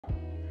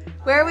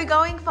Where are we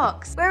going,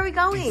 Fox? Where are we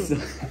going?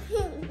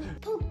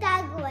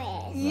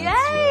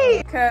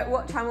 Yay! Kurt,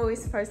 what time were we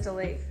supposed to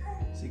leave?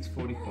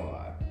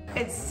 6:45.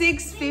 It's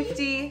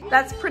 6:50.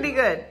 That's pretty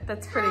good.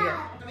 That's pretty good.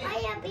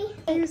 Hi, Abby.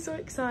 Are you so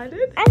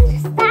excited? I'm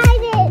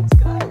excited. Let's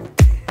go.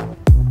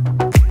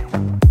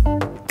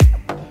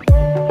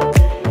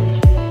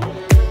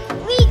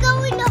 We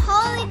go in the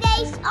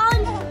holidays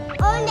on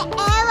the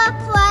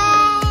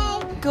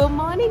aeroplane. Good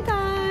morning,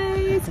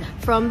 guys.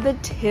 From the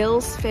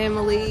Tills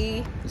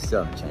family. You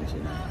still haven't changed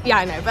your name. Yeah,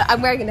 I know, but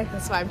I'm wearing a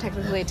necklace, so I'm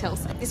technically a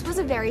Tills. This was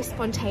a very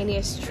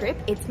spontaneous trip.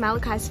 It's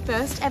Malachi's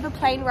first ever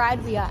plane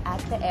ride. We are at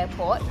the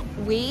airport.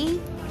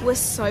 We were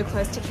so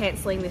close to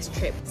cancelling this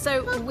trip.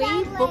 So we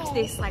booked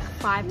this like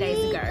 5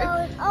 days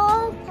ago.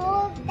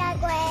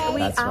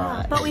 That's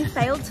right. But we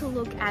failed to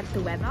look at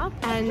the weather,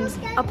 and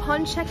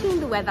upon checking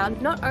the weather,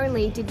 not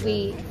only did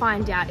we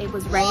find out it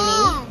was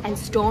raining and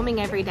storming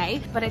every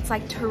day, but it's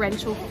like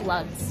torrential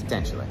floods.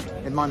 Potentially.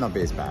 It might not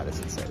be as bad as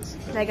it says.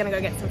 They're gonna go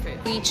get some food.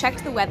 We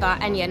checked the weather,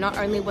 and yeah, not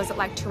only was it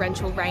like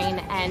torrential rain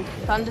and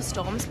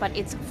thunderstorms, but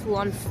it's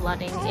full-on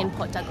flooding in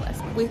Port Douglas.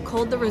 We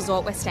called the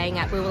resort we're staying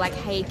at. We were like,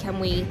 hey, can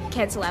we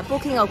cancel our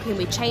booking or can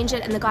we change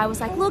it? And the guy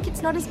was like, look,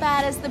 it's not as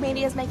bad as the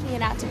media's making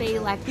it out to be.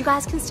 Like, you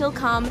guys can still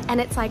come.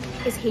 And it's like,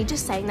 is he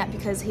just saying that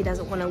because he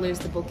doesn't want to lose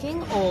the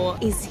booking, or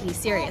is he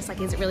serious? Like,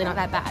 is it really not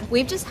that bad?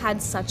 We've just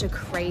had such a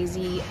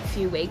crazy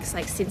few weeks,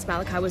 like since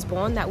Malachi was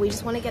born, that we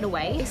just want to get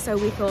away. So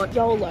we thought,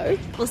 YOLO,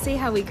 we'll see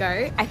how we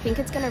go. I think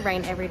it's going to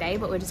rain every day,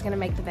 but we're just going to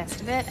make the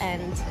best of it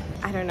and,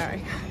 I don't know,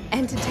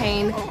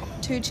 entertain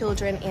 2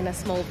 children in a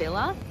small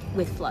villa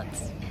with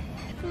floods.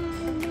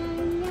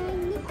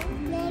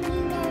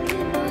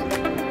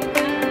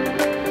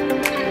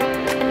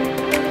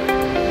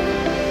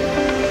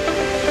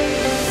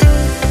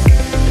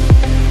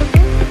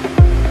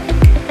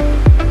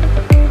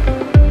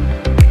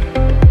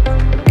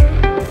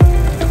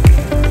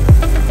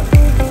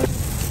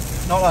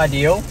 Not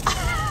ideal.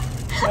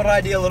 Not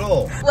ideal at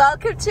all.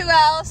 Welcome to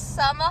our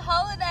summer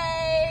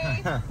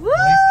holiday. Woo!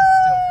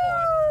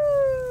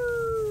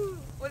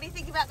 What do you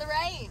think about the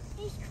rain?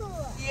 It's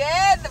cool.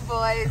 Yeah, the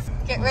boys.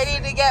 Get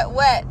ready to get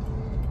wet.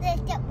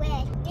 Let's get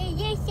wet.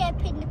 You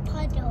jump in the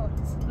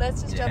puddles.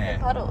 Let's just jump in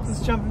puddles.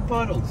 Let's jump in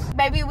puddles.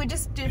 Maybe we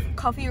just do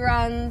coffee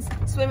runs,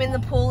 swim in the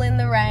pool in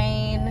the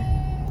rain.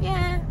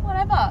 Yeah,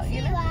 whatever.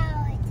 You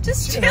know?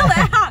 Just chill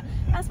out.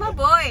 That's my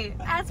boy.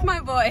 That's my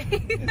boy.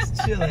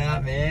 Just chill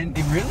out, man.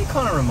 It really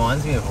kind of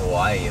reminds me of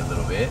Hawaii a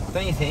little bit,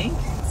 don't you think?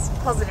 It's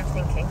positive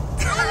thinking.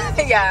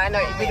 Yeah, I know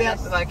what you mean.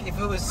 Without, like, if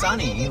it was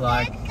sunny,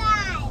 like,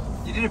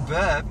 you did a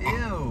burp.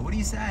 Ew, what do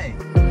you say?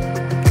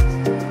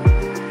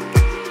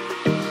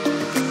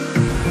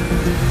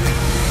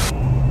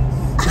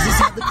 Is this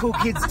how the cool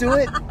kids do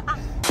it?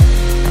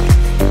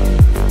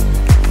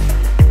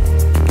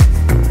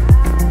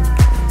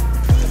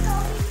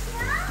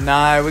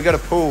 No, we got a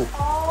pool.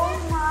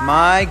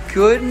 My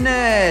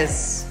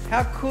goodness!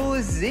 How cool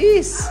is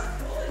this?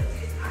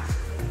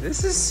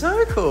 This is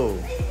so cool.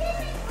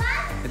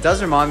 It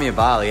does remind me of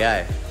Bali,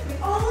 eh?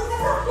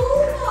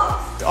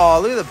 Oh,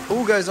 look at the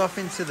pool goes off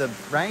into the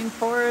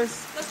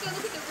rainforest. Let's go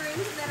look at the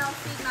rooms and then I'll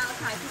feed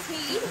Malachi,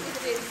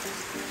 because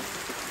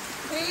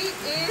he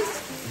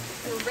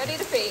is ready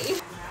to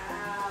feed.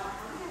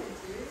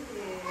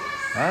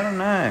 I don't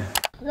know.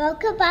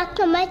 Welcome back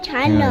to my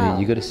channel.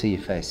 You got to see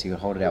your face. You got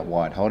to hold it out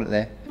wide. Hold it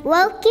there.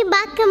 Welcome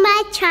back to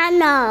my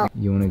channel.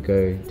 You want to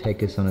go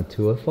take us on a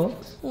tour,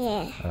 Fox?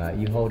 Yeah. Alright,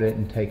 you hold it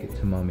and take it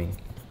to Mummy.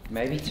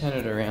 Maybe turn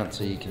it around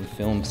so you can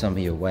film some of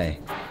your way.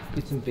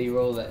 Put some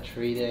B-roll of that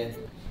tree there.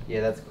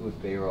 Yeah, that's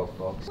good B-roll,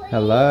 Fox.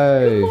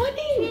 Hello. Good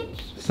morning.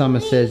 Summer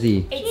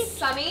Sezzy. It's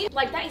sunny.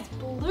 Like, that is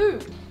blue.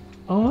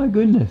 Oh my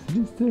goodness, it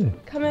is too.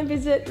 Come and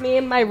visit me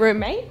and my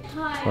roommate.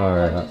 Hi.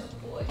 Alright.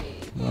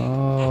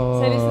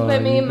 Oh, so this is where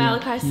me and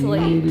Malachi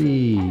sleep.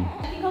 Cutie.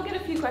 I think I'll get a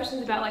few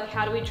questions about like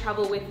how do we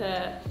travel with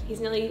he's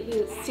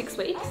nearly 6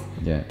 weeks.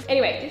 Yeah.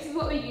 Anyway, this is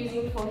what we're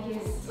using for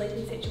his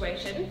sleeping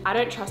situation. I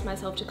don't trust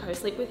myself to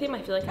co-sleep with him.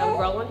 I feel like I would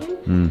roll on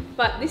him.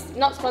 But this,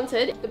 not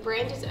sponsored. The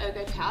brand is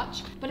Ergo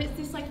Couch, but it's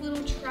this like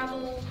little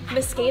travel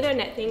mosquito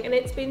net thing, and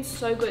it's been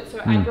so good. So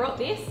I brought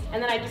this,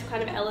 and then I just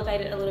kind of elevate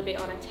it a little bit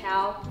on a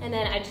towel, and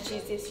then I just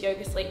use this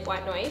Yoga Sleep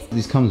white noise.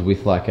 This comes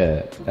with like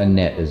a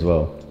net as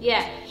well.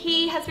 Yeah,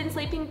 he has been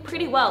sleeping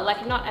pretty well,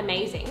 like not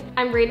amazing.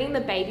 I'm reading the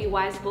Baby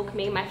Wise book.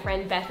 Me and my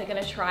friend Beth are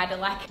gonna try to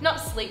like,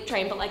 not sleep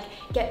train, but like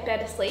get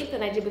better sleep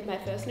than I did with my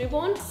first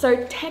newborn.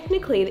 So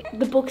technically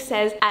the book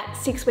says at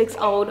 6 weeks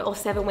old or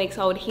 7 weeks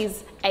old,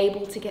 he's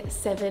able to get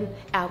 7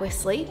 hours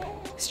sleep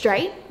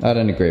straight. I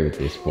don't agree with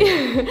this book.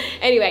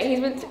 Anyway,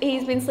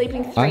 he's been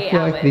sleeping 3 hours. I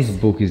feel like this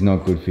book is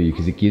not good for you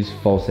because it gives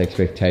false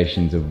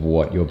expectations of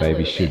what your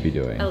baby should be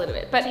doing. A little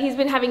bit, but he's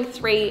been having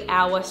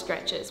 3-hour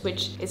stretches,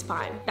 which is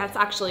fine. That's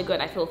actually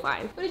good, I feel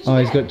fine. Oh,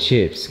 he's got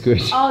chips,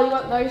 good. Oh, you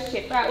got those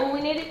chips. Right, well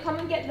we need to come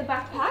and get the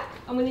backpack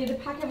and we need to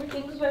pack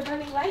everything because we're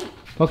running late.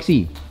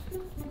 Foxy,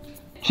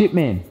 Chip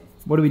Man,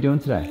 what are we doing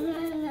today?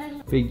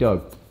 Big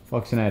Dog,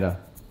 Foxinator,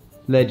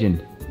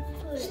 Legend,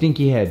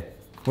 Stinky Head.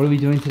 What are we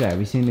doing today? Are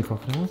we seeing the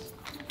crocodiles?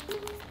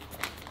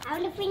 I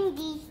want to bring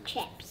these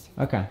chips.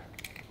 Okay.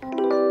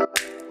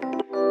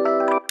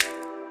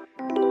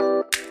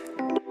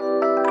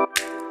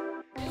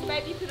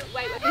 Baby couldn't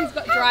wait. He's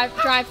got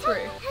drive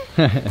through.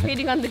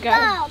 Feeding on the go.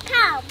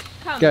 Come.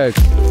 Go.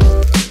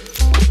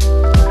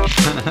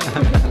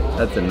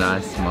 That's a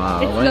nice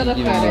smile. It's not a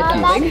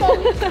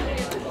photo.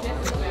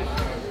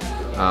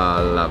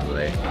 Oh,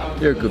 lovely.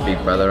 You're a good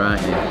big brother,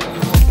 aren't you?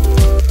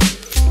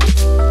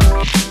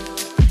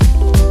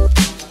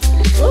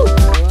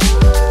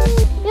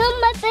 You're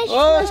my best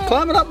Oh, it's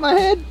climbing up my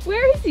head.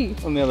 Where is he?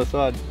 On the other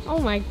side. Oh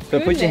my So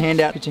goodness. put your hand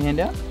out. Put your hand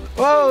out.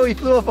 Whoa, he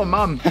flew off on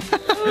Mum.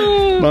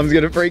 Mum's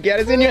gonna freak out.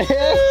 It's in your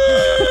hair.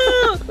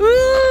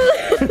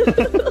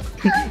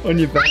 On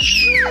your back.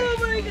 Oh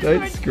my God.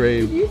 Don't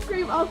scream. You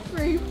scream, I'll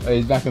scream. Oh,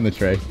 he's back on the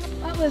tree.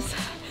 That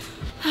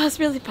was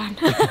really fun.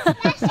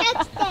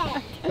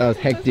 That was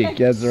hectic.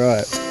 That's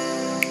right.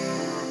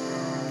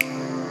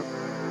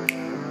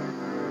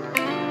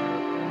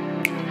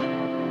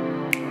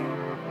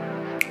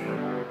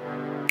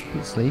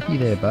 Bit sleepy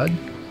there, bud.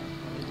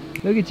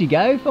 Look at you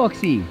go,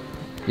 Foxy.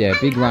 Yeah,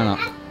 big run up.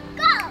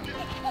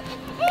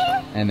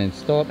 And then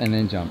stop and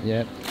then jump.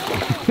 Yep.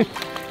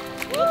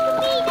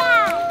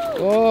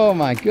 Oh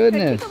my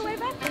goodness.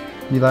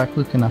 You like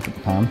looking up at the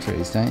palm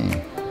trees, don't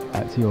you?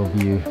 That's your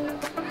view.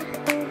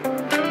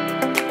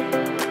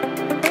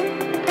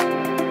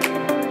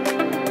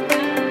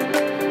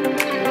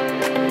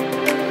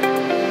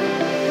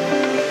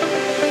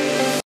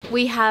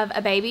 We have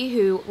a baby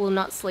who will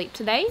not sleep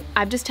today.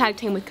 I've just tagged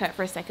him with Kurt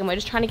for a second. We're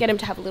just trying to get him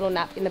to have a little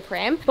nap in the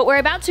pram. But we're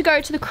about to go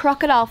to the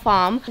crocodile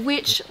farm,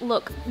 which,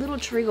 look, little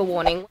trigger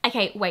warning.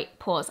 Okay, wait,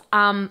 pause.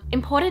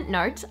 Important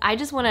note, I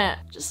just wanna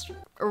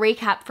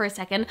recap for a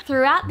second.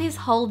 Throughout this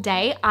whole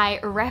day, I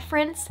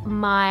reference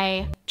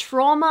my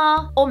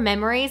trauma or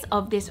memories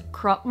of this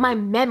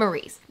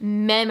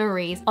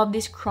memories of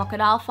this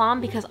crocodile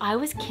farm because I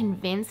was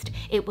convinced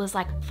it was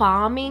like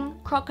farming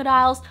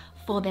crocodiles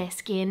for their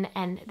skin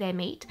and their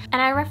meat.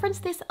 And I reference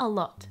this a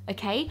lot,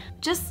 okay?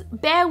 Just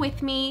bear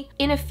with me.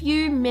 In a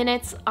few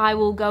minutes, I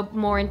will go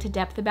more into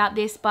depth about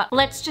this, but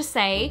let's just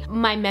say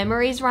my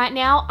memories right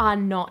now are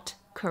not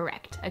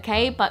correct,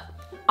 okay? But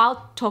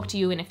I'll talk to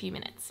you in a few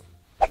minutes.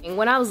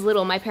 When I was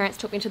little, my parents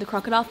took me to the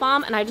crocodile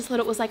farm and I just thought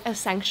it was like a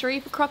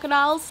sanctuary for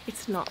crocodiles.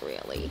 It's not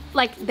really.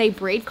 Like, they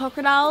breed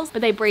crocodiles,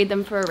 but they breed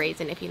them for a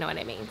reason, if you know what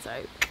I mean. So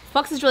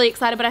Fox is really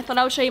excited, but I thought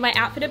I would show you my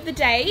outfit of the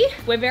day.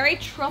 We're very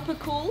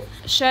tropical.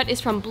 Shirt is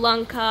from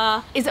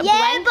Blanca. Is it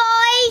Blanca?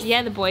 Boys.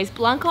 Yeah, the boys.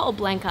 Blanca or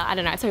Blanca? I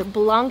don't know. So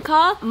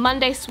Blanca,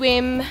 Monday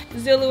Swim,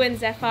 Zulu and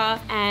Zephyr,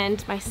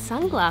 and my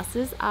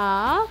sunglasses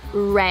are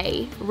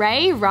Rai?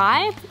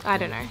 I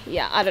don't know.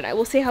 Yeah, I don't know.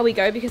 We'll see how we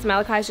go because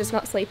Malachi's just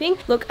not sleeping.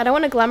 Look, I don't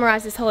want to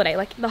glamorize this holiday.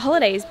 Like, the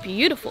holiday is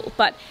beautiful,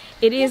 but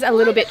it is a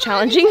little bit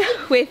challenging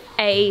with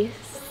a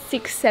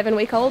 6-7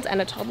 week old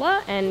and a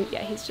toddler, and yeah,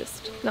 he's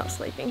just not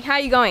sleeping. How are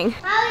you going?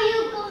 How are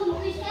you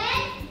going with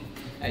that?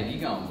 Hey, you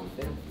going with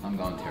it? I'm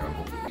going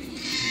terrible.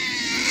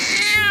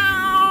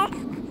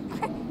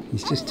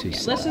 He's just too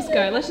slow. Let's just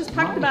go. Let's just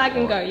pack the bag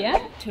and go,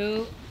 yeah?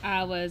 2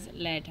 hours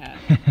later.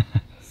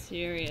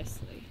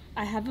 Seriously.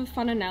 I have a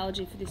fun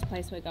analogy for this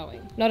place we're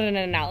going. Not an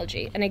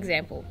analogy, an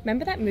example.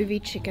 Remember that movie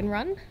Chicken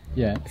Run?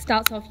 Yeah.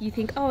 Starts off, you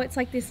think, oh, it's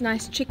like this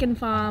nice chicken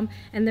farm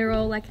and they're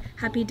all like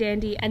happy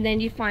dandy, and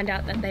then you find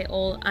out that they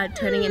all are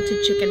turning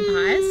into chicken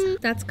pies.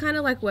 That's kind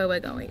of like where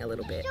we're going a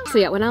little bit. So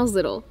yeah, when I was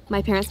little,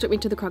 my parents took me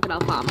to the crocodile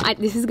farm.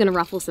 This is gonna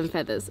ruffle some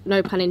feathers,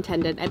 no pun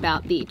intended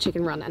about the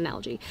Chicken Run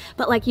analogy.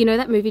 But like, you know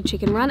that movie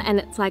Chicken Run, and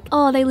it's like,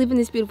 oh, they live in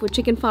this beautiful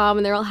chicken farm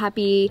and they're all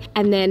happy,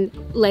 and then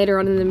later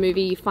on in the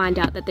movie you find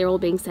out that they're all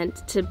being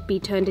sent to be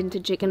turned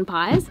into chicken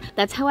pies.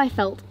 That's how I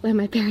felt when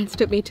my parents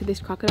took me to this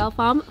crocodile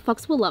farm.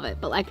 Fox will love it,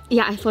 but like,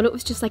 yeah, I thought it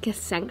was just like a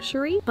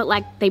sanctuary, but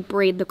like they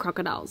breed the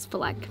crocodiles for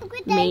like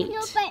meat,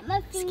 skin,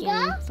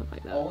 stuff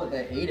like that. Oh,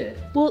 they eat it?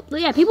 Well,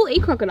 yeah, people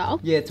eat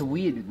crocodile. Yeah, it's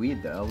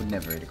weird though. I would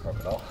never eat a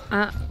crocodile.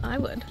 I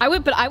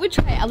would, but I would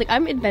try. Like,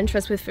 I'm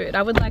adventurous with food.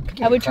 I would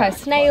try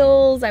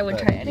snails. I would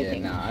try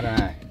anything. Yeah, no, I don't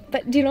know.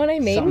 But do you know what I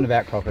mean? Something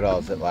about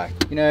crocodiles that, like,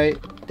 you know,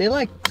 they're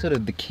like sort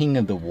of the king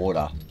of the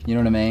water. You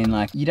know what I mean?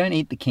 Like, you don't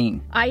eat the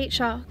king. I eat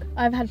shark.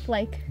 I've had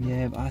flake.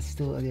 Yeah, but I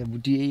still, yeah,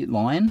 do you eat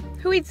lion?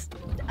 Who eats?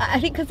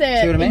 I think because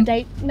they're See what I mean? in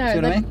date. No, See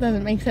what that I mean?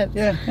 doesn't make sense.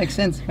 Yeah, makes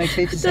sense. Makes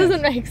heaps of It sense.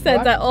 doesn't make sense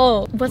Right? at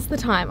all. What's the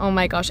time? Oh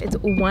my gosh, it's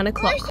 1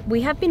 o'clock.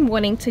 We have been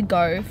wanting to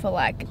go for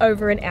like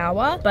over an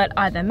hour, but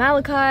either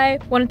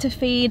Malachi wanted to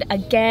feed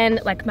again.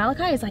 Like,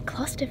 Malachi is like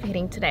cluster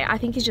feeding today. I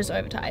think he's just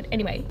overtired.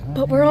 Anyway,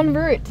 but we're en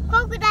route.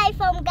 Crocodile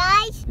farm,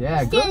 guys.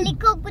 Yeah, Silly good.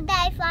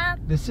 crocodile farm.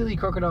 The silly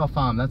crocodile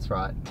farm, that's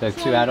right. So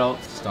 2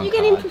 adults. You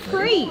get in for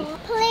free.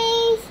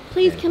 Please.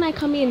 Please, can I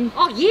come in?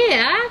 Oh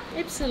yeah,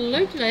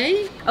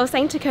 absolutely. I was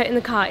saying to Kurt in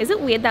the car, is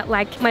it weird that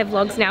like my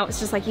vlogs now,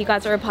 it's just like you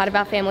guys are a part of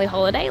our family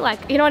holiday?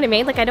 Like, you know what I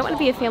mean? Like, I don't want to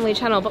be a family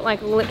channel, but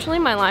like literally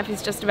my life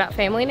is just about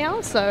family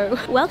now. So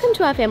welcome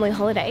to our family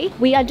holiday.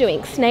 We are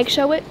doing snake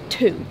show at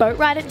 2, boat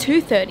ride at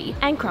 2:30,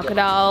 and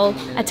crocodile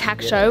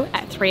attack show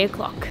at 3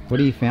 o'clock.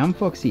 What have you found,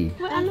 Foxy?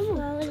 What animal?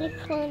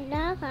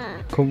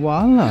 Koala.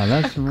 Koala,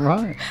 that's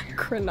right.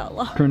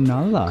 Cronulla.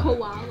 Cronulla.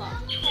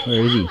 Koala.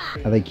 Where is he?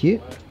 Are they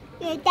cute?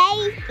 Yeah,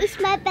 Daddy is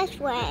my best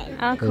friend.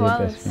 Our They're your koalas.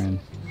 best friend.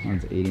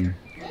 One's eating.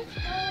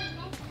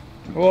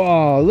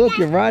 Whoa, look,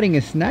 you're riding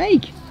a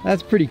snake.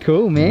 That's pretty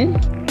cool, man.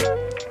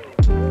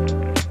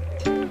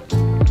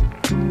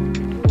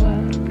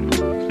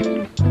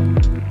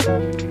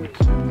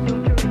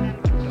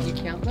 You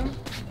count them?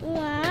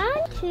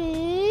 1,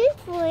 2,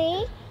 3,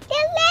 11.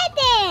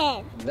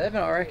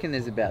 11, I reckon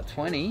there's about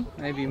 20,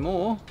 maybe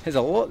more. There's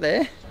a lot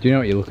there. Do you know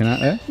what you're looking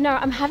at there? No,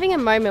 I'm having a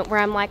moment where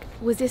I'm like,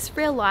 was this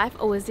real life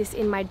or was this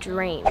in my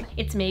dream?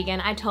 It's me again.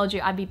 I told you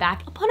I'd be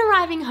back. Upon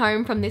arriving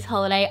home from this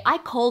holiday, I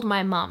called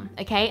my mum,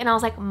 okay? And I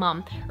was like,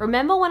 Mum,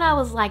 remember when I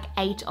was like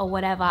 8 or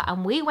whatever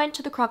and we went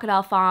to the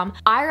crocodile farm?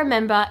 I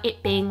remember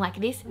it being like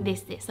this.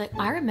 Like,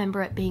 I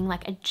remember it being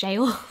like a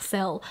jail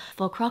cell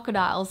for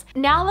crocodiles.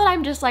 Now that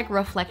I'm just like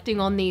reflecting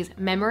on these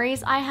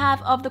memories I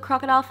have of the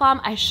crocodile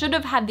farm, I should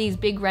have had these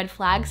big red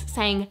flags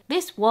saying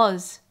this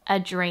was a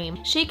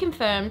dream. She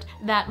confirmed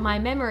that my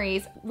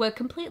memories were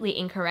completely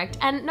incorrect,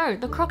 and no,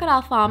 the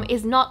crocodile farm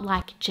is not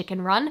like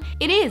Chicken Run.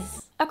 It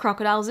is a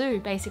crocodile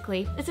zoo,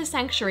 basically. It's a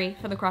sanctuary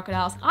for the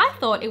crocodiles. I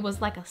thought it was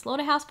like a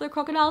slaughterhouse for the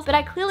crocodiles, but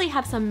I clearly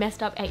have some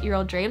messed up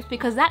 8-year-old dreams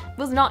because that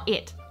was not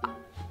it.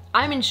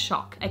 I'm in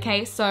shock,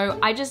 okay? So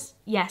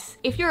yes,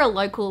 if you're a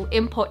local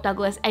in Port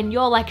Douglas and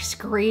you're like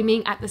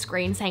screaming at the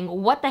screen saying,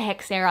 what the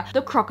heck, Sarah,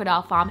 the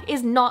crocodile farm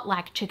is not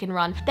like Chicken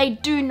Run. They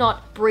do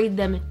not breed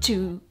them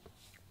to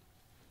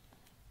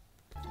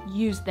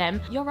use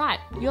them. You're right.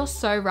 You're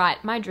so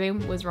right. My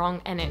dream was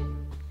wrong and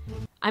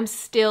I'm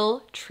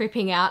still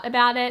tripping out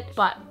about it,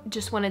 but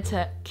just wanted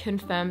to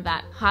confirm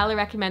that. Highly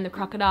recommend the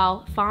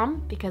crocodile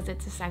farm because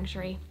it's a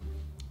sanctuary.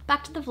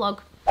 Back to the vlog.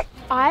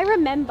 I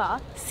remember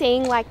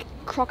seeing like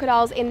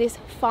crocodiles in this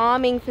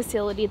farming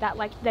facility that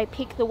like they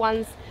pick the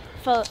ones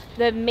for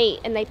the meat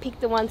and they pick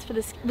the ones for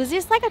the... Was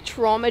this like a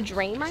trauma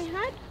dream I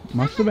had?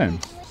 Must have been.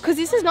 Because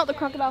this is not the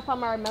crocodile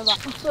farm I remember.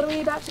 What are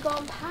we about to go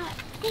and pat?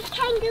 The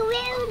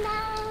kangaroo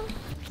now.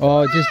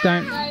 Oh, just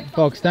don't,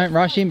 Fox, don't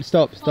rush him.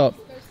 Stop.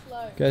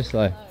 Go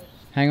slow.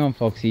 Hang on,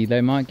 Foxy.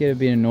 They might get a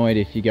bit annoyed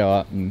if you go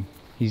up and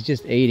he's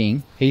just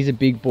eating. He's a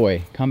big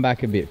boy. Come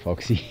back a bit,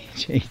 Foxy.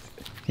 Jeez.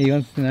 He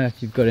wants to know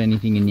if you've got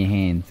anything in your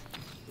hands.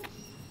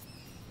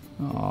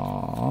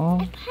 Aww.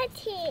 Pet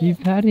him. You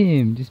pat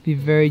him. Just be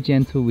very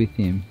gentle with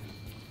him.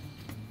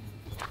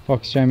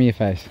 Fox, show me your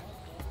face.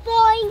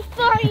 Boing,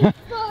 boing,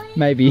 boing.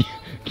 Maybe.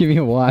 Give me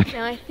a wipe.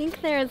 Now I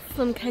think there is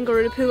some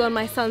kangaroo poo on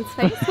my son's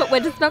face, but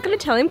we're just not going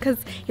to tell him because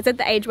he's at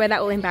the age where that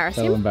will embarrass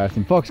That will him. embarrass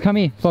him. Fox, come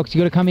here. Fox, you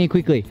got to come here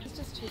quickly. He's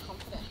just too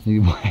confident.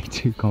 You're way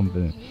too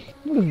confident.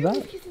 What is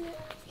that?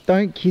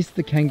 Don't kiss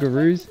the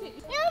kangaroos. You're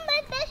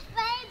my best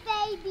friend,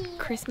 baby.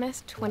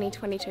 Christmas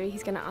 2022,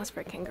 he's going to ask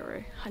for a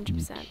kangaroo,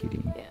 100%. You're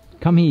kidding. Yeah.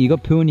 Come here, you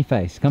got poo on your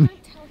face. Come here.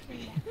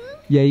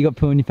 Yeah, you got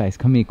poo on your face.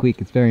 Come here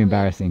quick. It's very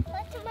embarrassing.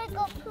 What am I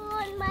got poo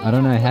on my I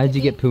don't know. How did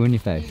you get poo on your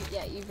face?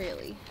 Yeah, you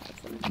really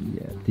have them.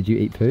 Yeah. Did you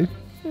eat poo?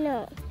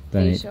 No.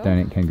 Don't you eat. sure? Don't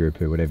eat kangaroo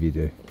poo. Whatever you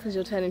do. Because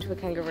you'll turn into a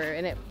kangaroo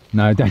and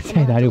No, don't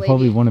say that. He'll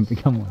probably want to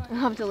become one. I'll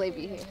have to leave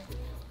you here.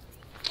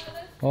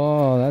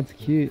 Oh, that's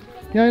cute.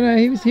 No,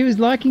 he was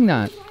liking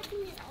that.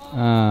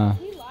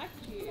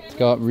 Let's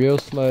go up real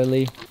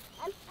slowly.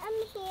 I'm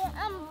here.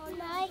 I'm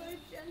like.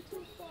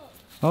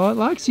 Oh, it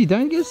likes you.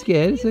 Don't get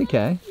scared. It's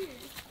okay.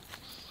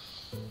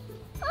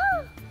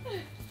 Oh.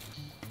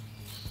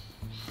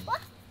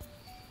 What?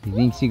 He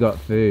thinks you got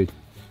food.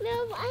 No,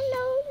 I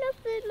know no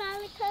food,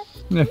 Malika.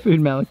 No food,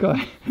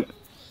 Malachi.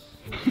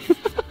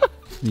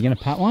 You gonna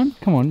pat one?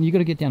 Come on, you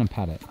gotta get down and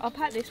pat it. I'll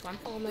pat this one.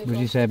 Oh my What did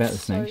you say about the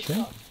snake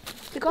show?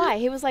 The guy,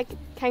 he was like,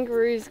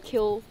 kangaroos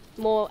kill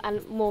more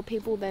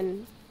people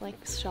than like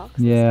sharks.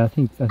 Yeah, I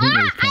think those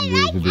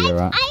kangaroos would be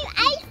alright.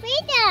 I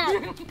feed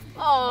them.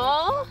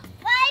 Aww.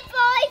 Bye,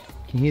 boys.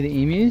 Can you hear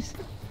the emus?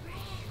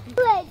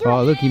 Wait, do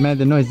Oh, look, he made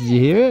the noise. Did you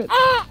hear it?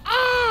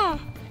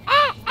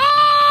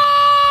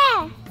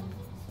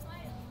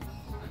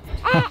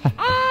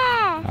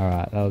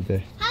 Alright, that'll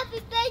do. Happy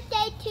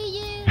birthday to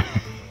you.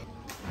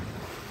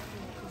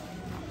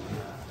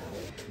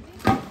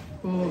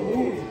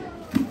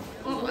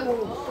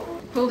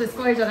 Full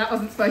disclosure, that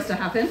wasn't supposed to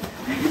happen.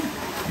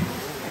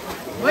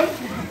 Wait.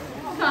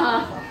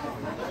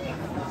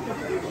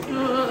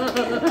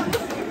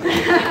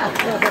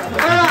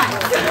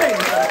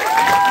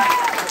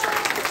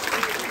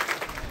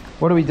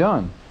 What are we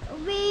doing?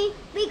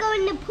 We go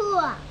in the pool.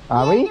 Are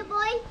Yeah, we? the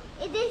boy.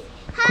 It is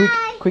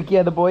hi. Quick,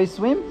 yeah, the boys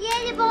swim? Yeah,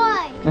 the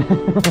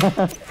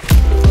boy.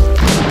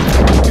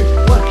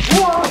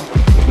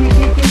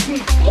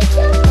 It's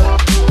okay.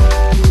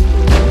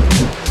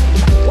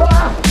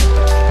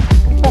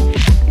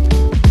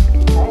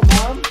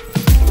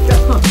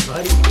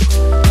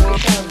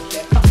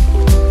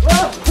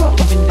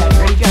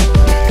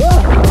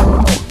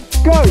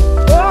 Go!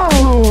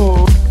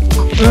 Oh!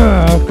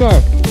 Let's go!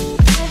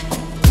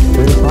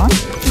 Ready to climb?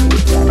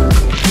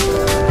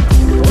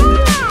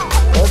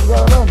 What's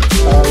going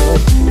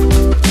on?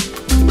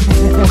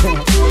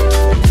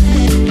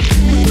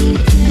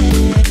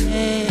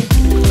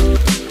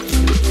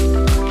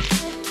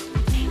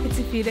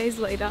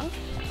 now?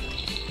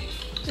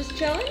 Just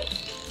chilling?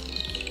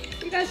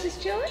 You guys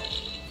just chilling?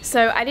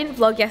 So I didn't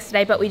vlog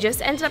yesterday, but we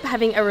just ended up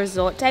having a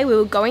resort day. We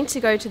were going to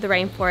go to the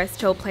rainforest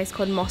to a place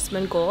called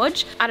Mossman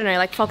Gorge. I don't know,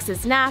 like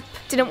Fox's nap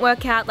didn't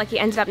work out. Like he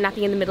ended up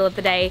napping in the middle of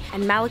the day.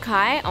 And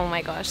Malachi, oh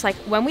my gosh, like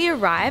when we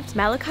arrived,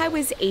 Malachi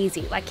was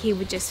easy. Like he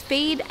would just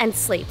feed and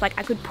sleep. Like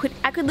I could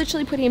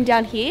literally put him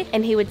down here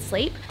and he would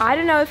sleep. I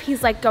don't know if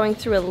he's like going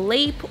through a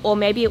leap, or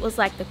maybe it was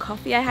like the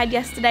coffee I had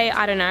yesterday.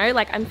 I don't know.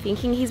 Like I'm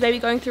thinking he's maybe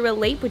going through a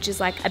leap, which is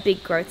like a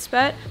big growth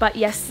spurt. But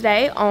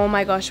yesterday, oh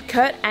my gosh,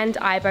 Kurt and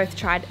I both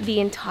tried the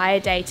entire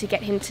day to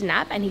get him to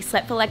nap, and he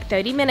slept for like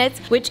 30 minutes,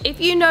 which if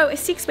you know a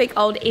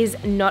 6-week-old is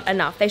not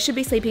enough. They should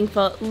be sleeping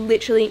for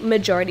literally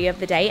majority of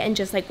the day and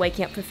just like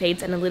waking up for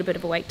feeds and a little bit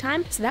of awake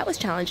time. So that was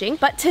challenging.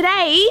 But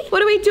today,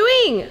 what are we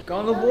doing? Go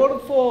on the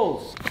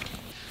waterfalls.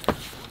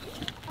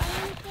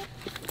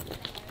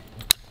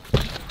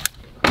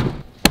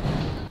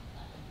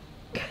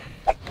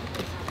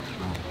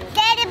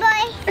 Daddy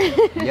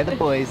boy. Yeah, the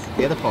boys.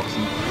 Yeah, the foxy.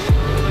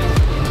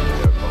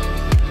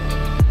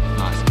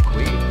 Nice and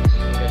quick.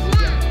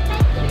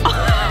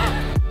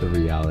 The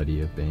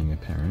reality of being a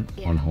parent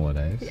on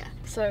holidays. Yeah.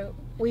 So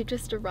we've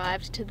just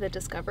arrived to the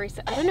Discovery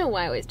Center. I don't know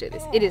why I always do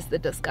this. It is the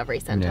Discovery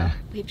Center. Yeah.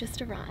 We've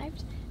just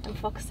arrived and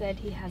Fox said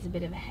he has a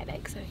bit of a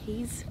headache, so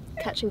he's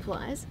catching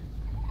flies.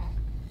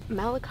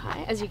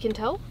 Malachi, as you can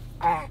tell,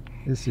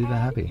 Is super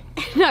happy.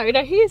 no,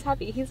 he is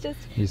happy. He's just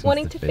He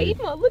wanting wants to to feed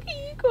feed. more. Look at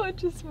you,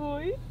 gorgeous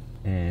boy.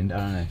 And I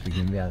don't know if we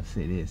can be able to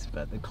see this,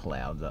 but the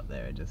clouds up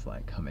there are just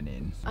like coming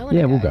in.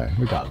 Yeah, we'll go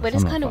regardless. We're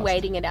just kind of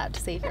waiting it out to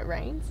see if it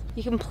rains.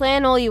 You can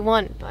plan all you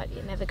want, but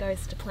it never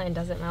goes to plan,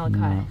 does it, Malachi?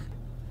 No.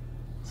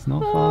 It's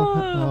not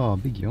far. Oh,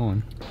 big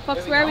yawn.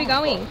 Fox, where are we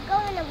going?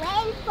 Going to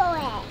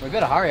rainforest. We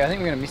better hurry. I think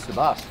we're gonna miss the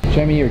bus.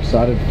 Show me your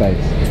excited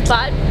face.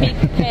 But be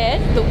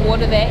prepared, the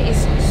water there is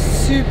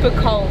super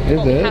cold. Is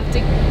But we it? have to,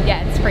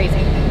 yeah, it's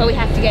freezing. But we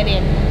have to get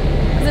in.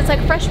 Because it's like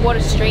a freshwater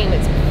stream,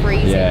 it's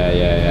freezing.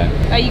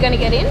 Yeah. Are you going to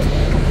get in?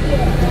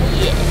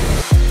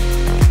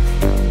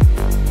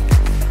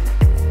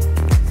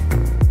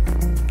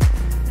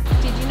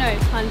 Did you know,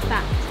 fun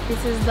fact,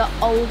 this is the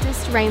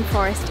oldest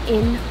rainforest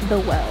in the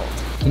world.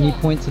 Can you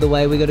point to the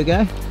way we gotta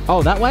go?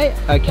 Oh, that way?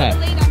 Okay.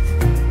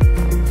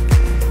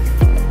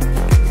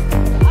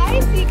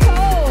 Icy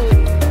cold.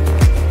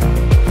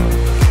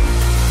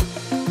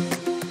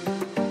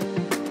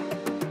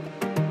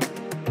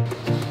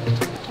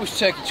 Bush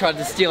turkey tried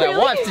to steal our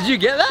wife. Did you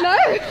get that? No.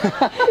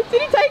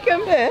 Did he take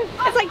him? Yeah.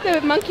 It's like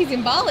the monkeys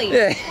in Bali.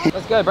 Yeah.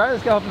 Let's go, bro.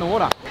 Let's go up in the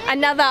water.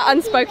 Another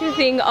unspoken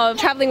thing of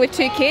traveling with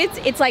 2 kids,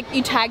 it's like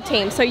you tag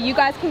team. So you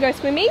guys can go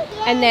swimming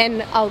and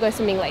then I'll go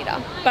swimming later.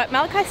 But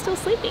Malachi's still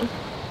sleeping.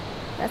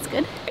 That's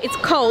good. It's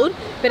cold,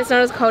 but it's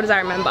not as cold as I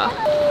remember.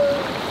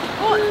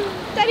 Oh,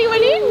 Daddy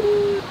went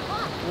in.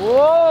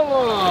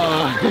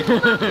 Whoa!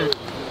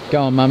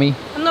 Go on, mummy.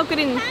 I'm not good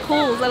in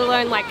pools, let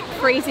alone like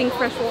freezing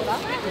fresh water.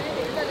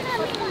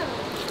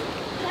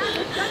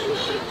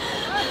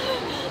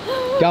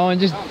 Go on,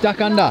 just duck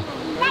under.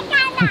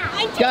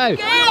 Go.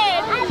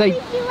 Say,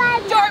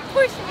 Don't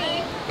push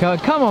me.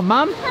 come on,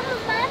 mum.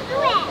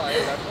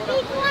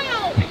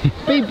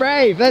 Be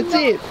brave. That's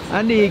it.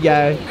 Under you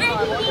go.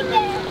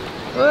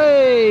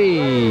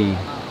 Hey.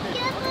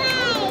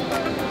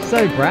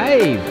 So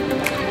brave.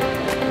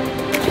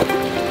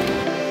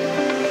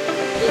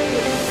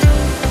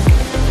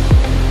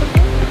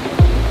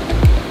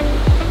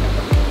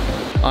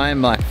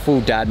 I'm like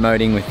full dad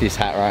moding with this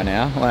hat right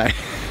now. Like,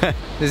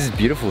 this is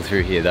beautiful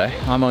through here though.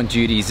 I'm on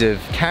duties of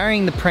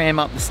carrying the pram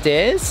up the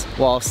stairs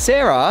while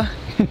Sarah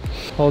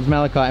Holds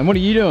Malachi. And what are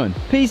you doing?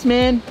 Peace,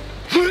 man.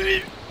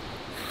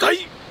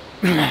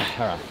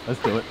 Alright,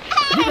 let's do it.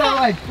 You go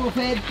away,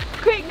 bullhead.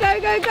 Quick, go,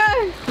 go,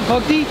 go.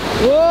 Foxy.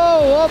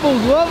 Whoa,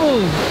 wobbles,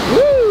 wobbles.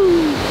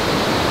 Woo.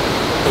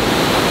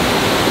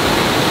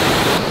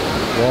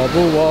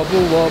 Wobble,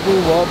 wobble,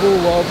 wobble, wobble,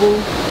 wobble.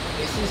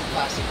 This is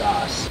classic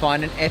us.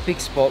 Find an epic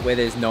spot where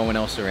there's no one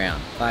else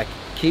around. Like,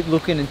 keep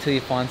looking until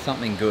you find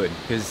something good,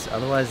 because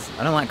otherwise,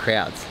 I don't like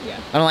crowds. Yeah.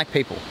 I don't like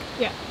people.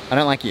 Yeah. I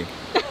don't like you.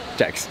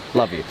 Jax,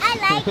 love you. I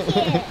like you.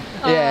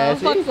 Yeah, Oh,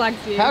 Fox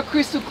likes you. How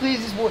crystal clear is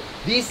this water?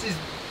 This is,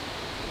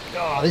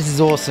 oh, this is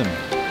awesome.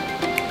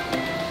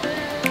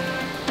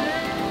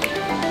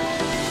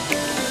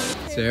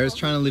 Sarah's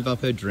trying to live up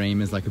her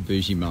dream as like a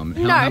bougie mum.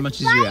 How much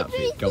is your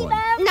outfit? Go on.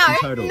 No, In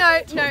total. no.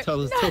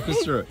 Talk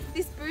us through it.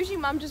 This bougie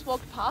mum just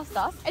walked past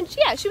us, and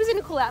she was in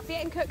a cool outfit,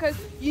 and Kurt goes,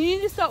 "You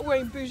need to start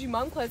wearing bougie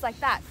mum clothes like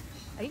that."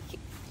 Are you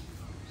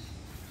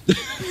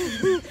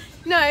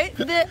No,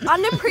 the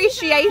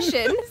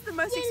unappreciation is the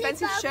most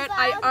expensive shirt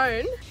I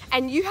own,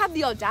 and you have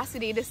the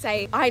audacity to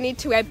say, "I need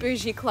to wear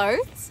bougie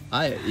clothes."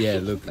 Yeah,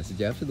 look, I said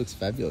your outfit looks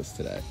fabulous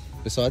today.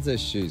 Besides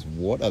those shoes,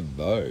 what are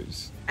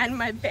those? And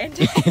my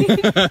band-aid.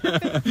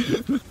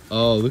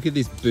 Oh, look at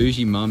this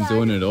bougie mum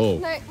doing it all.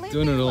 No, leave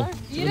Doing me it all. alone.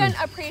 You don't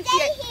appreciate.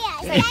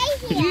 Stay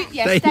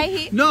here. Stay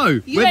here.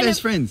 No, You we're don't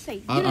best friends. see,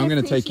 you I'm don't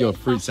going to take your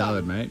appreciate fruit fashion.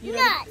 salad, mate. No,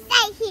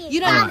 stay here. You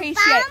don't Alright.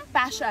 appreciate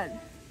fashion.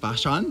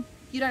 Bashan?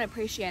 You don't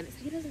appreciate it.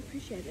 He doesn't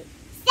appreciate it.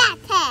 Stay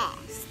That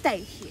Stay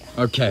here.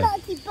 Okay.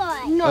 naughty boy.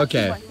 Naughty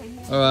Okay.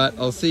 boy. All right.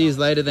 I'll see you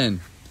later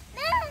then.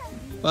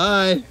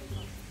 Bye.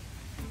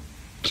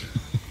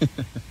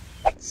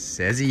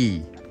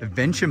 Sezzy,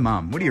 adventure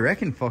mum. What do you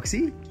reckon,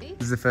 Foxy?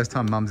 This is the first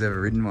time mum's ever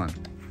ridden one.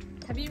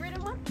 Have you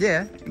ridden one?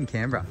 Yeah, in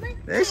Canberra.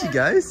 There she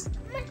goes.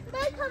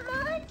 Come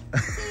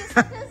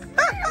on.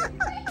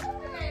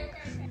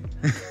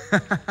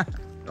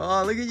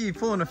 Oh, look at you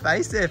pulling a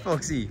face there,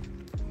 Foxy.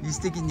 You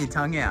sticking your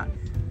tongue out.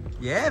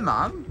 Yeah,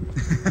 mum.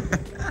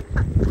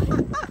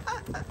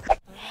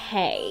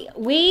 Hey,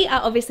 we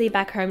are obviously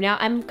back home now.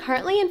 I'm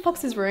currently in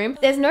Fox's room.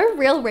 There's no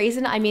real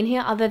reason I'm in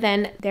here other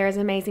than there is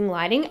amazing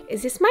lighting.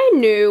 Is this my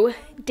new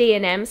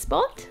D&M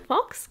spot?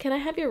 Fox, can I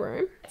have your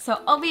room? So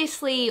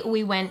obviously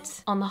we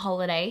went on the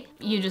holiday.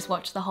 You just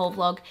watched the whole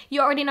vlog.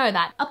 You already know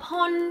that.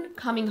 Upon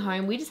coming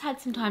home, we just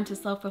had some time to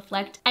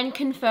self-reflect and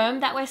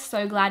confirm that we're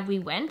so glad we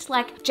went.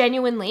 Like,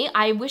 genuinely,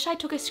 I wish I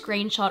took a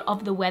screenshot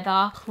of the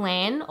weather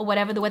plan or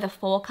whatever, the weather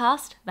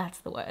forecast. That's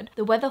the word.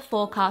 The weather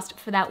forecast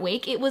for that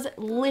week. It was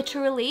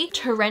literally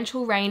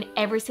torrential rain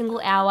every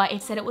single hour.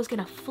 It said it was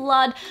gonna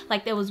flood.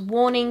 Like, there was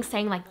warnings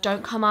saying like,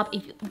 don't come up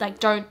if like,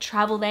 don't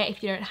travel there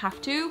if you don't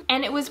have to.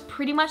 And it was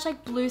pretty much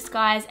like blue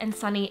skies and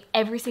sunny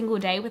every single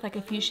day with like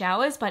a few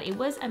showers, but it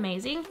was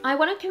amazing. I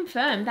want to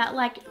confirm that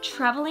like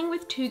traveling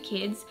with 2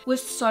 kids was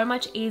so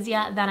much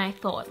easier than I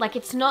thought. Like,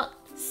 it's not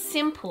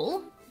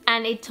simple,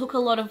 and it took a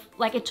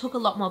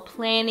lot more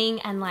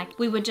planning, and like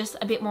we were just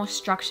a bit more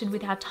structured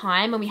with our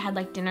time, and we had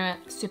like dinner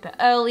super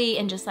early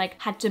and just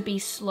like had to be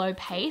slow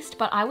paced.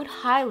 But I would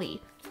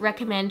highly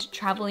recommend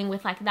traveling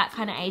with like that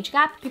kind of age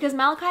gap, because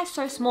Malachi is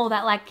so small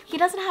that like he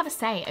doesn't have a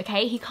say,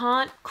 okay? He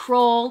can't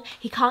crawl,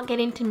 he can't get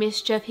into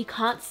mischief, he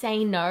can't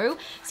say no.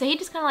 So he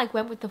just kind of like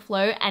went with the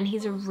flow, and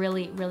he's a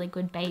really, really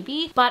good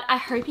baby. But I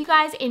hope you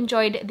guys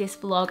enjoyed this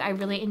vlog. I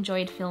really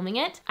enjoyed filming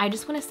it. I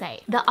just want to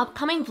say the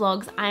upcoming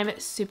vlogs I'm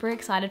super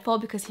excited for,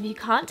 because if you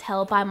can't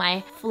tell by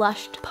my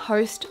flushed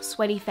post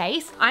sweaty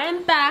face, I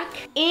am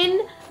back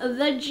in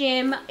the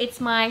gym. It's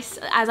my,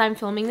 as I'm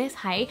filming this,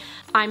 hey,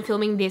 I'm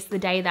filming this the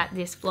day that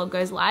this vlog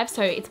goes live,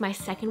 so it's my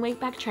 2nd week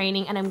back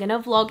training, and I'm gonna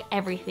vlog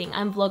everything.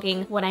 I'm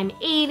vlogging what I'm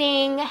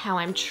eating, how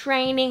I'm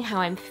training, how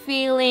I'm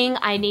feeling.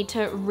 I need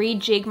to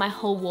rejig my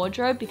whole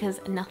wardrobe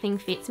because nothing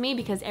fits me,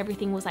 because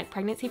everything was like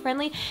pregnancy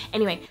friendly.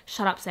 Anyway,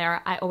 shut up,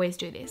 Sarah. I always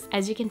do this.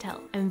 As you can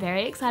tell, I'm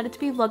very excited to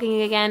be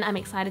vlogging again. I'm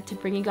excited to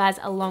bring you guys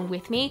along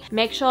with me.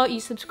 Make sure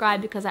you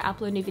subscribe, because I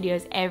upload new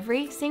videos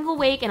every single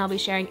week, and I'll be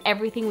sharing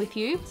everything with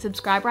you.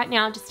 Subscribe right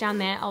now, just down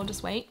there. I'll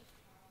just wait.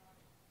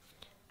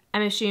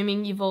 I'm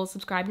assuming you've all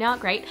subscribed now.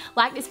 Great.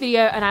 Like this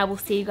video, and I will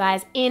see you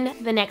guys in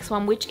the next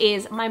one, which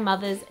is my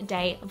Mother's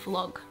Day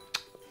vlog.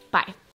 Bye.